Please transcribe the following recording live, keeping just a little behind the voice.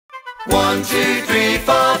1, 2, 3,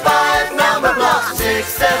 4, 5 number blocks. 6,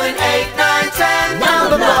 7, 8, 9, 10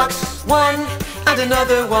 number blocks. 1 and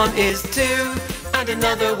another one is 2 and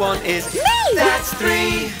another one is me. That's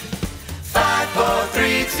 3. 5, 4,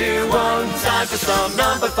 3, 2, 1. Time for some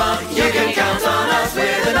number fun. You can count on us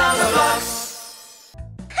with the number blocks.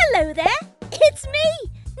 Hello there, it's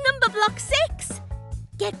me, Numberblock 6.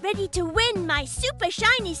 Get ready to win my super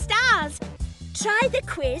shiny stars. Try the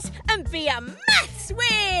quiz and be a maths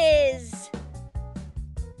whiz.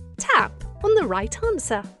 Tap on the right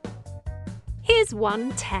answer. Here's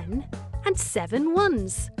 1 10 and 7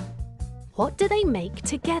 ones. What do they make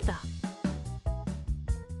together?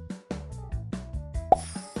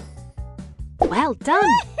 Well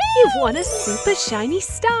done! You've won a super shiny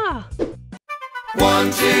star.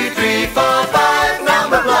 1, 2, 3, 4, 5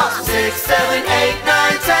 number blocks. 6, 7, 8,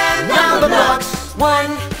 9, 10 number blocks.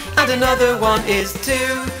 1 and another one is 2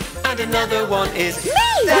 and another one is me.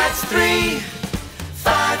 That's 3.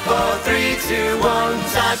 5, 4, 3, 2, 1.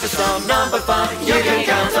 Time for some number fun. You can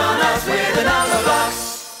count on us with the number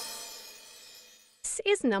blocks. This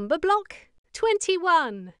is number block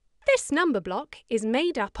 21. This number block is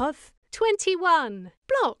made up of 21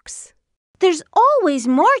 blocks. There's always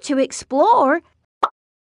more to explore.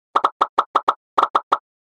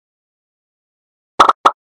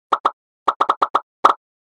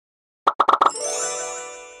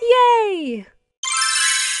 Yay!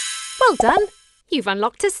 Well done! You've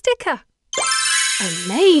unlocked a sticker.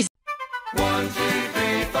 Amazing! 1, 2,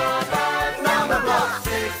 3, 4, 5 number blocks.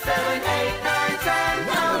 6, 7, 8, 9, 10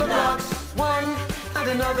 number blocks. 1 and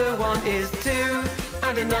another one is 2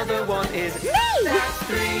 and another one is me. That's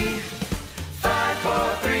 3. 5,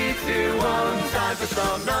 4, 3, 2, 1. Time for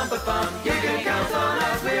some number fun. You can count on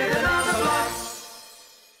us with the number blocks.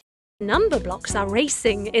 Number blocks are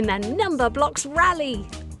racing in their Number Blocks rally.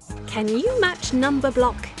 Can you match number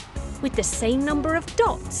block with the same number of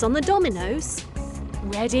dots on the dominoes?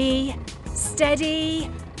 Ready, steady,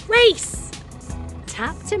 race!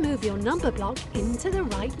 Tap to move your number block into the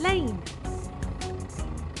right lane.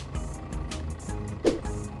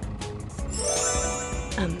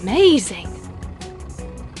 Amazing!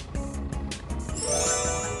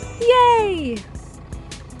 Yay!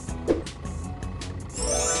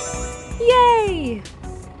 Yay!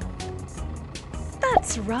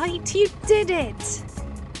 That's right, you did it!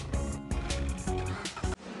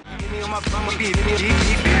 Give me on my beep beep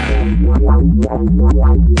beep.